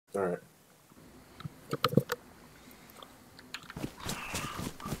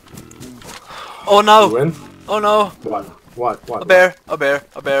Oh no! You win? Oh no! What? A bear! A bear!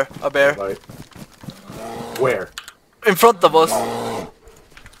 A bear! A bear! Right. Where? In front of us!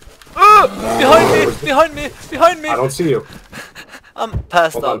 Behind me! Behind me! Behind me! I don't see you. I'm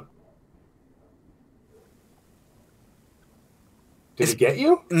passed Hold out. on. Did he get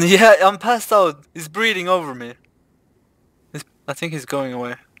you? Yeah, I'm passed out. He's breathing over me. I think he's going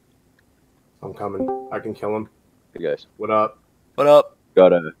away. I'm coming. I can kill him. Hey guys, What up? What up?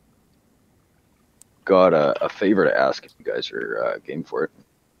 got a favor to ask if you guys are game for it.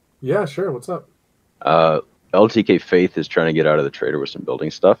 Yeah, sure. What's up? LTK Faith is trying to get out of the trader with some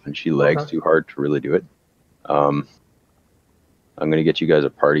building stuff, and she lags too hard to really do it. I'm gonna get you guys a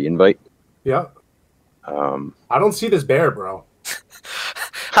party invite. Yeah. I don't see this bear, bro.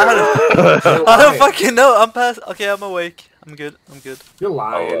 I don't fucking know. I'm past. Okay, I'm awake. I'm good. I'm good. You're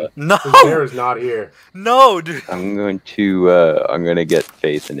lying. No. This bear is not here. No, dude. I'm gonna get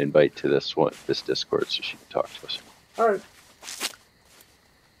Faith an invite to this Discord so she can talk to us. All right.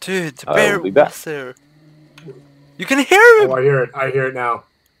 Dude, the bear we'll be back. was there. You can hear him. Oh, I hear it. I hear it now.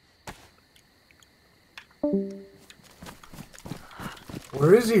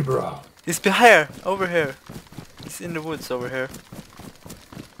 Where is he, bro? He's behind. Over here. He's in the woods over here.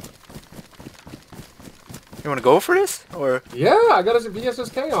 You wanna go for this? Or Yeah, I got his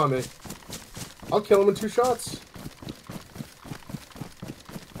VSSK on me. I'll kill him in 2 shots.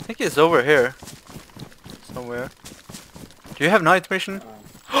 I think he's over here. Somewhere. Do you have night vision?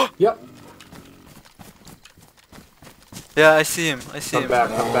 Yep. Yeah, I see him. I see him. Come back.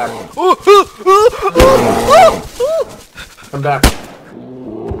 Come back. Come back.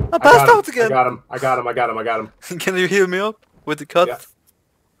 I passed out again. I got him. Can you heal me up with the cut? Yeah.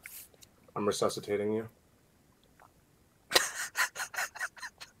 I'm resuscitating you.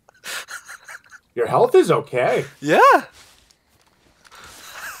 Your health is okay. Yeah.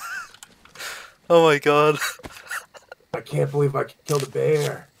 Oh my god. I can't believe I killed a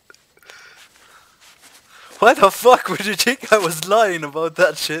bear. Why the fuck would you think I was lying about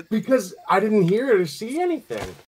that shit? Because I didn't hear or see anything.